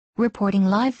reporting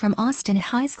live from Austin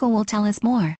High School will tell us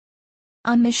more.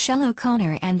 I'm Michelle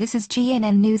O'Connor and this is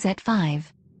GNN News at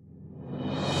 5.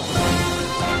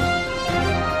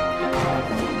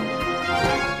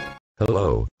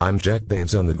 Hello, I'm Jack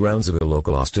Baines on the grounds of a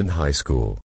local Austin High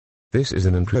School. This is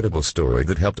an incredible story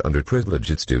that helped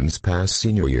underprivileged students pass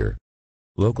senior year.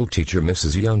 Local teacher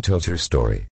Mrs. Young tells her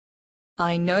story.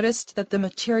 I noticed that the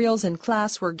materials in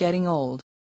class were getting old.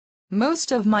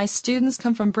 Most of my students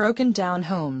come from broken down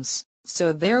homes,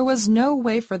 so there was no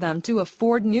way for them to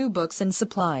afford new books and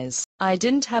supplies. I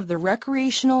didn't have the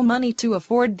recreational money to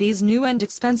afford these new and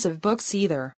expensive books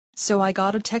either, so I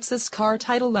got a Texas Car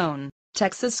Title loan.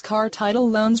 Texas Car Title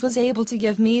Loans was able to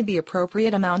give me the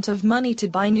appropriate amount of money to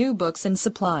buy new books and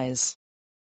supplies.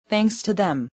 Thanks to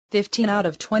them, 15 out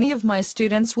of 20 of my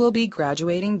students will be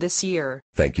graduating this year.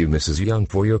 Thank you, Mrs. Young,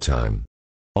 for your time.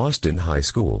 Austin High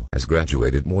School has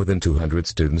graduated more than 200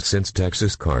 students since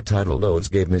Texas Car Title Loans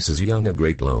gave Mrs. Young a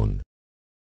great loan.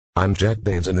 I'm Jack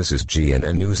Baines and this is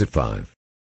GNN News at 5.